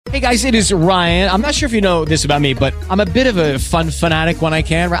Hey guys, it is Ryan. I'm not sure if you know this about me, but I'm a bit of a fun fanatic when I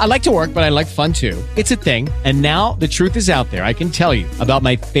can. I like to work, but I like fun too. It's a thing. And now the truth is out there. I can tell you about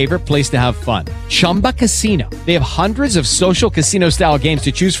my favorite place to have fun. Chumba Casino. They have hundreds of social casino style games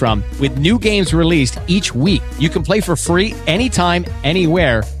to choose from with new games released each week. You can play for free anytime,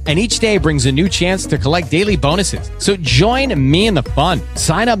 anywhere. And each day brings a new chance to collect daily bonuses. So join me in the fun.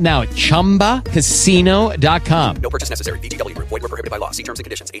 Sign up now at ChumbaCasino.com. No purchase necessary. VGW. Void where prohibited by law. See terms and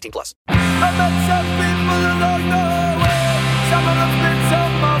conditions. 18+. I met some people along the way. Some of them spit,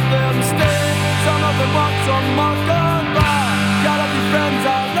 some of them stay. Some of them want some more gone by. Gotta be friends,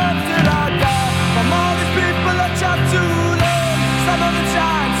 I love till I die. From all these people I chat to learn. Some of them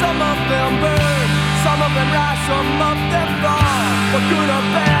shine, some of them burn. Some of them rise, some of them fall. For good or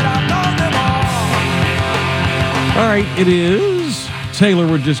bad, I know them all. All right, it is Taylor.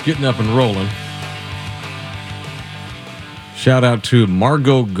 We're just getting up and rolling. Shout out to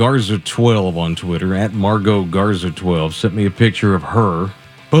Margot Garza 12 on Twitter, at Margot Garza 12. Sent me a picture of her.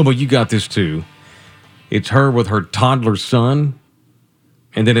 Bubba, you got this too. It's her with her toddler son.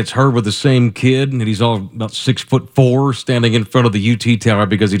 And then it's her with the same kid. And he's all about 6'4", standing in front of the UT Tower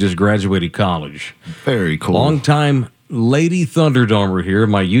because he just graduated college. Very cool. Long-time Lady Thunderdomer here.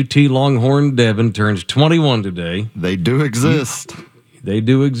 My UT Longhorn Devin turns 21 today. They do exist. They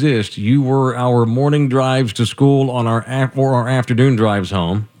do exist. You were our morning drives to school or our afternoon drives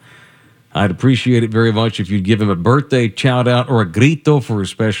home. I'd appreciate it very much if you'd give him a birthday shout-out or a grito for a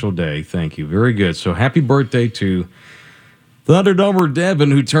special day. Thank you. Very good. So happy birthday to Thunderdomer Devin,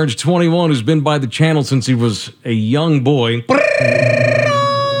 who turns 21, who's been by the channel since he was a young boy. There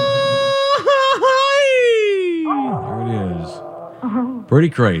it is. Pretty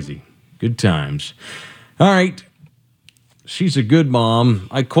crazy. Good times. All right. She's a good mom.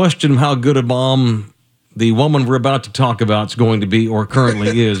 I question how good a mom the woman we're about to talk about is going to be or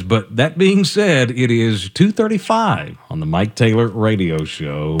currently is. But that being said, it is 2:35 on the Mike Taylor Radio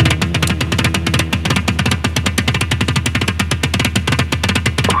Show.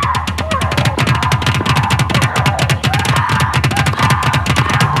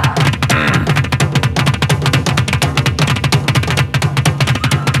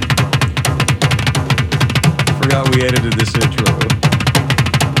 Forgot we edited this intro.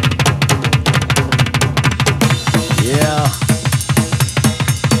 Yeah.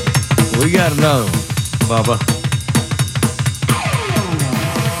 We got another one, Bubba.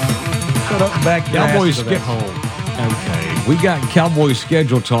 Shut up, back Cowboys Okay. We got Cowboys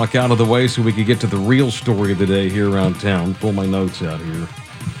schedule talk out of the way so we could get to the real story of the day here around town. Pull my notes out here.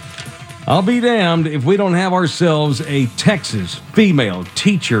 I'll be damned if we don't have ourselves a Texas female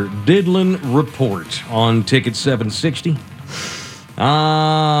teacher Diddlin report on Ticket 760.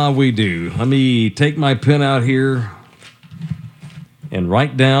 We do. Let me take my pen out here and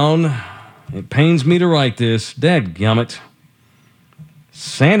write down. It pains me to write this. Dadgummit.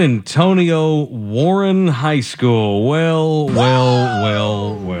 San Antonio Warren High School. Well.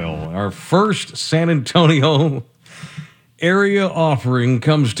 Our first San Antonio area offering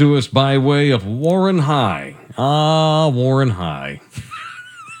comes to us by way of Warren High. Warren High.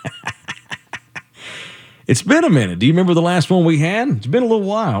 It's been a minute. Do you remember the last one we had? It's been a little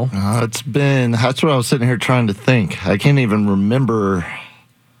while. That's what I was sitting here trying to think. I can't even remember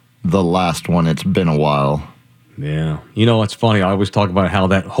the last one. It's been a while. Yeah. You know, it's funny. I always talk about how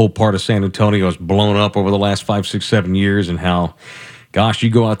that whole part of San Antonio has blown up over the last 5, 6, 7 years and how, gosh,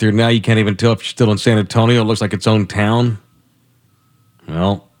 you go out there now, you can't even tell if you're still in San Antonio. It looks like its own town.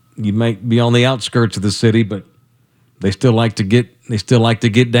 Well, you might be on the outskirts of the city, but they still like to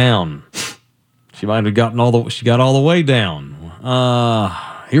get down. She might have got all the way down.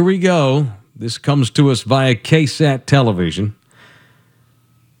 Here we go. This comes to us via KSAT television.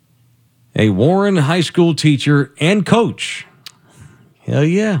 A Warren High School teacher and coach. Hell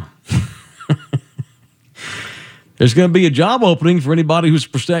yeah. There's going to be a job opening for anybody who's a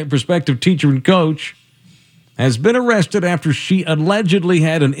prospective teacher and coach. Has been arrested after she allegedly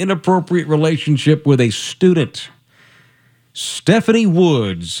had an inappropriate relationship with a student. Stephanie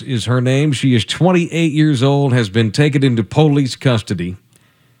Woods is her name. She is 28 years old, has been taken into police custody.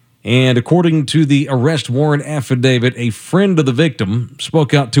 And according to the arrest warrant affidavit, a friend of the victim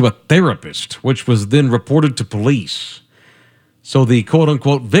spoke out to a therapist, which was then reported to police. So the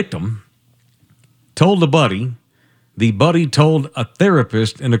quote-unquote victim told the buddy told a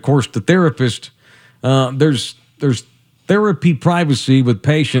therapist, and of course the therapist, there's therapy privacy with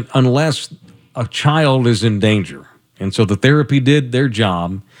patient unless a child is in danger. And so the therapy did their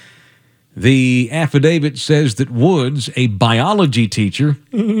job. The affidavit says that Woods, a biology teacher,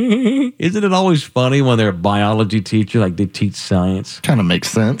 isn't it always funny when they're a biology teacher, like they teach science? Kind of makes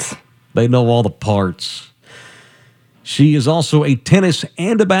sense. They know all the parts. She is also a tennis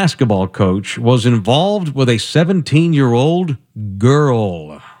and a basketball coach, was involved with a 17-year-old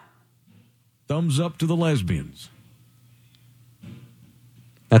girl. Thumbs up to the lesbians.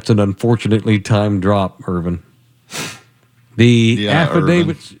 That's an unfortunately timed drop, Irvin. The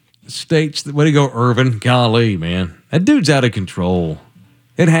affidavit states that, way to go, Irvin. Golly, man. That dude's out of control.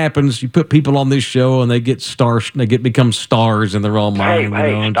 It happens. You put people on this show and they get stars, become stars in their own mind.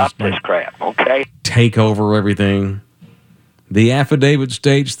 Hey, stop this crap, okay? Take over everything. The affidavit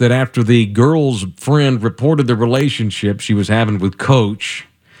states that after the girl's friend reported the relationship she was having with Coach,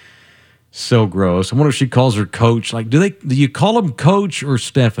 so gross. I wonder if she calls her Coach. Like, do you call him Coach or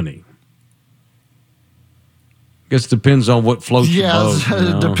Stephanie? Guess it depends on what floats your boat. Yes,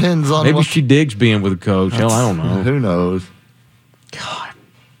 it depends on. Maybe she digs being with a coach. Hell, I don't know. Who knows? God.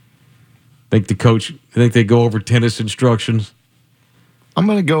 Think they go over tennis instructions? I'm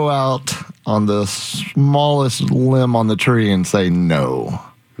going to go out on the smallest limb on the tree and say no.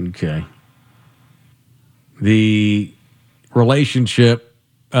 Okay. The relationship,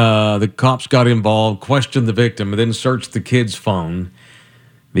 the cops got involved, questioned the victim, and then searched the kid's phone.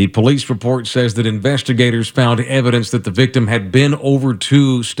 The police report says that investigators found evidence that the victim had been over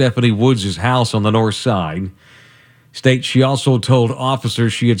to Stephanie Woods' house on the north side. States she also told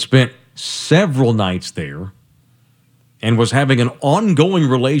officers she had spent several nights there and was having an ongoing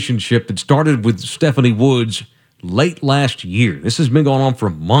relationship that started with Stephanie Woods late last year. This has been going on for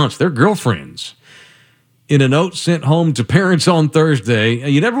months. They're girlfriends. In a note sent home to parents on Thursday,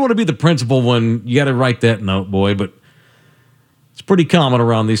 you never want to be the principal when you got to write that note, boy, but it's pretty common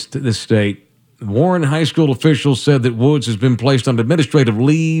around this state. Warren High School officials said that Woods has been placed on administrative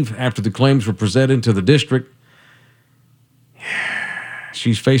leave after the claims were presented to the district.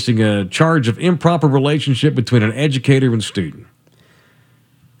 She's facing a charge of improper relationship between an educator and student.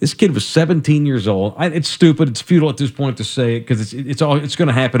 This kid was 17 years old. It's stupid. It's futile at this point to say it because it's going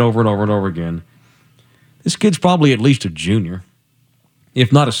to happen over and over and over again. This kid's probably at least a junior,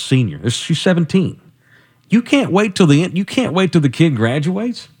 if not a senior. She's 17. You can't wait till the end. You can't wait till the kid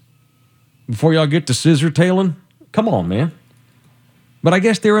graduates before y'all get to scissor tailing. Come on, man. But I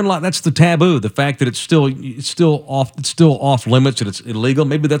guess that's the taboo. The fact that it's still off limits and it's illegal.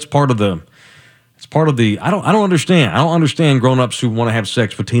 Maybe that's part of the. It's part of the. I don't understand. I don't understand grown-ups who want to have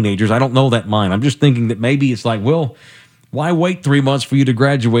sex with teenagers. I don't know that mind. I'm just thinking that maybe it's like, well, why wait 3 months for you to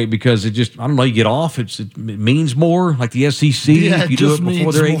graduate? Because it just, I don't know, you get off. It means more, like the SEC. Yeah, if you do it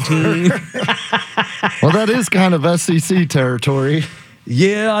before they're 18. Well, that is kind of SEC territory.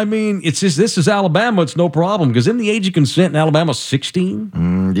 Yeah, I mean, it's just, this is Alabama. It's no problem because in the age of consent in Alabama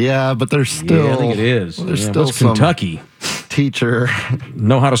 16. Yeah, but there's still. Yeah, I think it is. There's still some Kentucky. Teacher.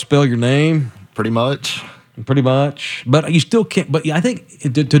 Know how to spell your name. Pretty much. But you still can't. But I think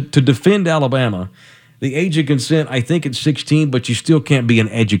to defend Alabama, the age of consent, I think it's 16, but you still can't be an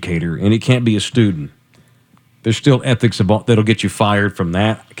educator and it can't be a student. There's still ethics that'll get you fired from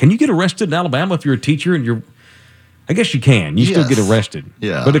that. Can you get arrested in Alabama if you're a teacher and you're... I guess you can. You still get arrested.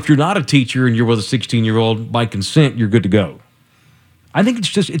 Yeah. But if you're not a teacher and you're with a 16-year-old by consent, you're good to go. I think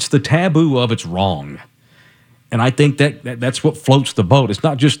it's the taboo of it's wrong. And I think that's what floats the boat. It's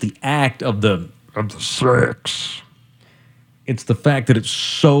not just the act of the sex. It's the fact that it's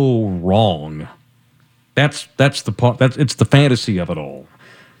so wrong. That's the part. It's the fantasy of it all.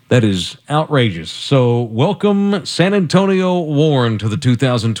 That is outrageous. So welcome San Antonio Warren to the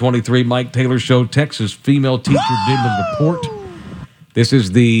 2023 Mike Taylor Show Texas Female Teacher Diddlin Report. This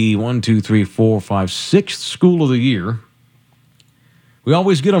is the 6th school of the year. We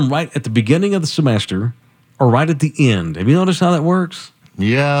always get them right at the beginning of the semester or right at the end. Have you noticed how that works?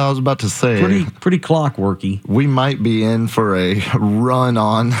 Yeah, I was about to say. Pretty clockworky. We might be in for a run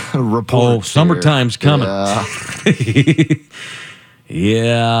on reports. Oh, summertime's coming. Yeah.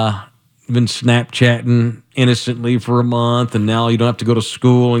 Yeah, been Snapchatting innocently for a month, and now you don't have to go to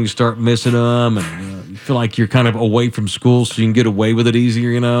school, and you start missing them, and you feel like you're kind of away from school, so you can get away with it easier,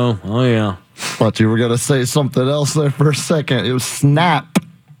 you know? Oh, yeah. Thought you were going to say something else there for a second. It was Snapchatting.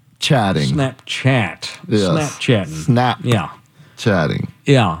 Snapchat. Yes. Snapchatting. Yeah. Chatting.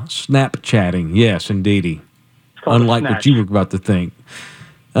 Yeah, Snapchatting. Yes, indeedy. Unlike what you were about to think.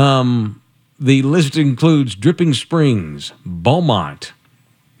 The list includes Dripping Springs, Beaumont,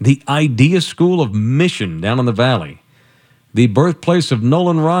 the Idea School of Mission down in the Valley, the birthplace of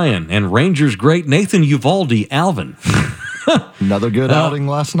Nolan Ryan, and Rangers great Nathan Uvalde Alvin. Another good outing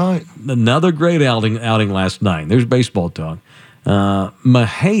last night. Another great outing last night. There's baseball talk.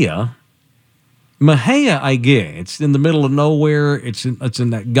 Mahia Mahia, I get. It's in the middle of nowhere. It's in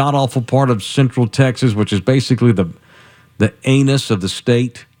that god-awful part of central Texas, which is basically the anus of the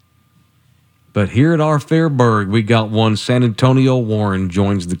state. But here at our Fairburg, we got one. San Antonio Warren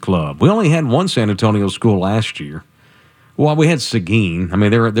joins the club. We only had one San Antonio school last year. Well, we had Seguin. I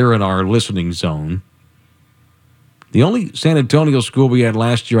mean, they're in our listening zone. The only San Antonio school we had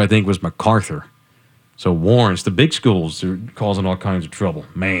last year, I think, was MacArthur. So Warren's, the big schools, are causing all kinds of trouble.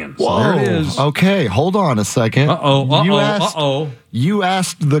 Man, so Whoa. there it is. Okay, hold on a second. You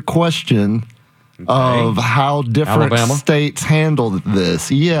asked the question of how different Alabama? states handled this.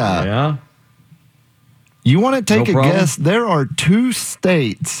 Yeah. Yeah. You want to take No a problem. guess? There are 2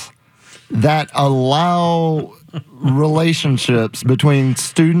 states that allow relationships between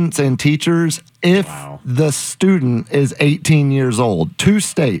students and teachers if the student is 18 years old. 2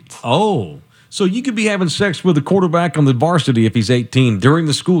 states. Oh, so you could be having sex with a quarterback on the varsity if he's 18 during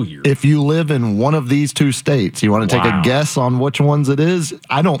the school year. If you live in one of these 2 states, you want to take a guess on which ones it is?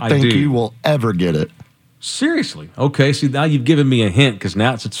 I don't think do. you will ever get it. Seriously? Okay, see, now you've given me a hint because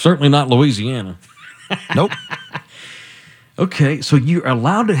now it's certainly not Louisiana. Nope. Okay, so you're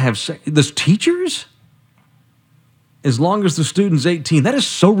allowed to have sex. There's teachers? As long as the student's 18. That is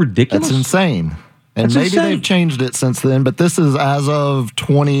so ridiculous. That's insane. And That's maybe insane. they've changed it since then, but this is as of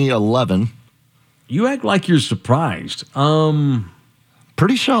 2011. You act like you're surprised.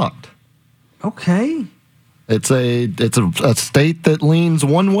 Pretty shocked. Okay. It's a state that leans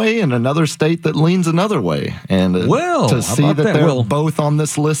one way and another state that leans another way. And Well, to how see about that that? they're Well- both on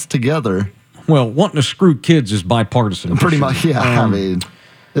this list together, Well, wanting to screw kids is bipartisan. for pretty sure. much, yeah. I mean,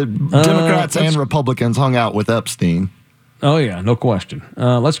 Democrats and let's- Republicans hung out with Epstein. Oh, yeah, no question.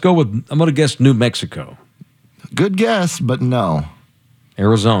 Let's go with, I'm going to guess New Mexico. Good guess, but no.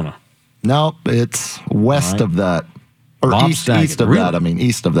 Arizona. Nope, it's west right. of that. Or Bob east Saget. of Really? that. I mean,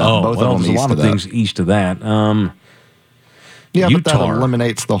 east of that. Oh, Both well, of them there's a east lot of of that. things east of that. Yeah, but that Utah.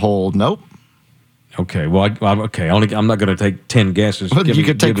 eliminates the whole. Nope. Okay, well, I'm not going to take 10 guesses. But you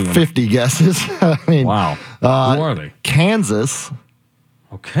could take give me 50 guesses. I mean, Wow. Who are they? Kansas,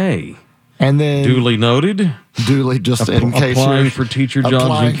 Okay. and then Duly noted. duly just in case Applying you're for teacher jobs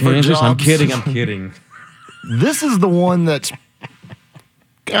applying in for Kansas. I'm jobs. kidding. This is the one that's,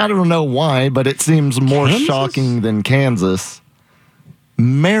 I don't know why, but it seems more Kansas? shocking than Kansas.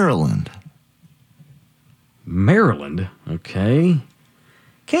 Maryland. Maryland. Okay.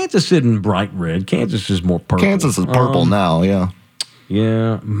 Kansas isn't bright red. Kansas is more purple. Kansas is purple now, yeah.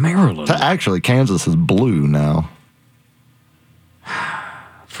 Yeah. Maryland. Actually, Kansas is blue now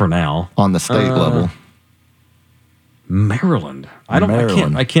For now. on the state level. Maryland.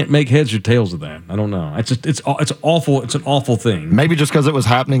 Maryland. I can't make heads or tails of that. I don't know. It's awful. It's an awful thing. Maybe just because it was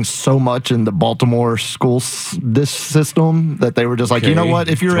happening so much in the Baltimore school this system that they were just like, you know Okay. what?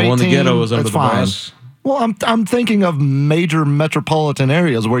 If you're Throwing 18, the ghettos under that's the fine. bus. Well, I'm thinking of major metropolitan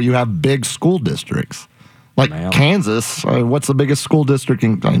areas where you have big school districts, like Now. Kansas. What's the biggest school district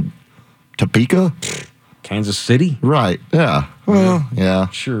in Topeka? Kansas City? Right. Yeah. Well, yeah.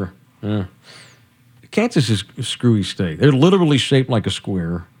 Sure. Yeah. Kansas is a screwy state. They're literally shaped like a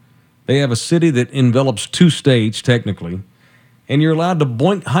square. They have a city that envelops 2 states, technically, and you're allowed to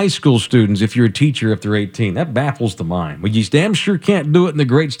boink high school students if you're a teacher if they're 18. That baffles the mind. Well, you damn sure can't do it in the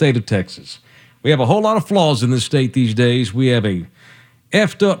great state of Texas. We have a whole lot of flaws in this state these days. We have a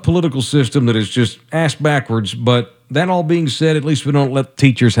effed up political system that is just ass backwards. But that all being said, at least we don't let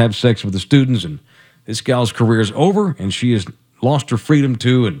teachers have sex with the students. And this gal's career is over, and she has lost her freedom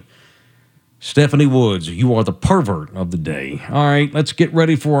too. And Stephanie Woods, you are the pervert of the day. All right, let's get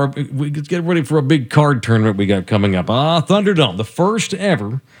ready for a big card tournament we got coming up. Thunderdome, the first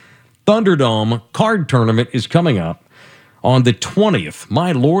ever Thunderdome card tournament is coming up on the 20th.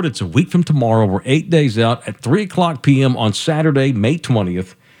 My Lord, it's a week from tomorrow. We're 8 days out at 3 o'clock p.m. on Saturday, May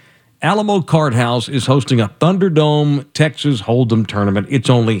 20th. Alamo Card House is hosting a Thunderdome Texas Hold'em tournament. It's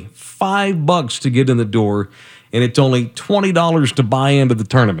only $5 to get in the door, and it's only $20 to buy into the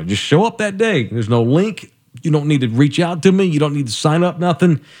tournament. Just show up that day. There's no link. You don't need to reach out to me. You don't need to sign up,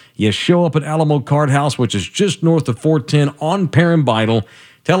 nothing. You show up at Alamo Card House, which is just north of 410 on Perrin Vital.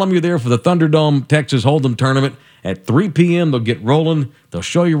 Tell them you're there for the Thunderdome Texas Hold'em tournament. At 3 p.m., they'll get rolling. They'll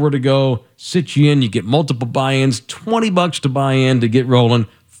show you where to go, sit you in. You get multiple buy-ins, $20 to buy in to get rolling,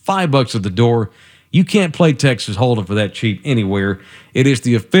 $5 at the door. You can't play Texas Hold'em for that cheap anywhere. It is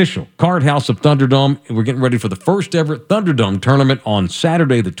the official card house of Thunderdome, and we're getting ready for the first ever Thunderdome tournament on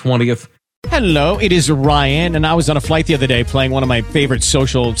Saturday the 20th. Hello, it is Ryan, and I was on a flight the other day playing one of my favorite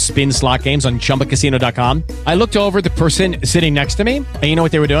social spin slot games on ChumbaCasino.com. I looked over at the person sitting next to me, and you know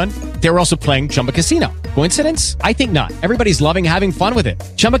what they were doing? They were also playing Chumba Casino. Coincidence? I think not. Everybody's loving having fun with it.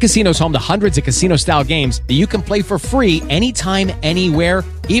 Chumba Casino is home to hundreds of casino-style games that you can play for free anytime, anywhere,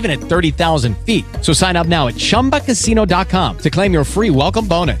 even at 30,000 feet. So sign up now at ChumbaCasino.com to claim your free welcome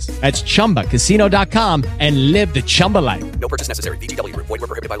bonus. That's ChumbaCasino.com and live the Chumba life. No purchase necessary. VGW Group. Void where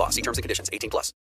prohibited by law. See terms and conditions. 18+.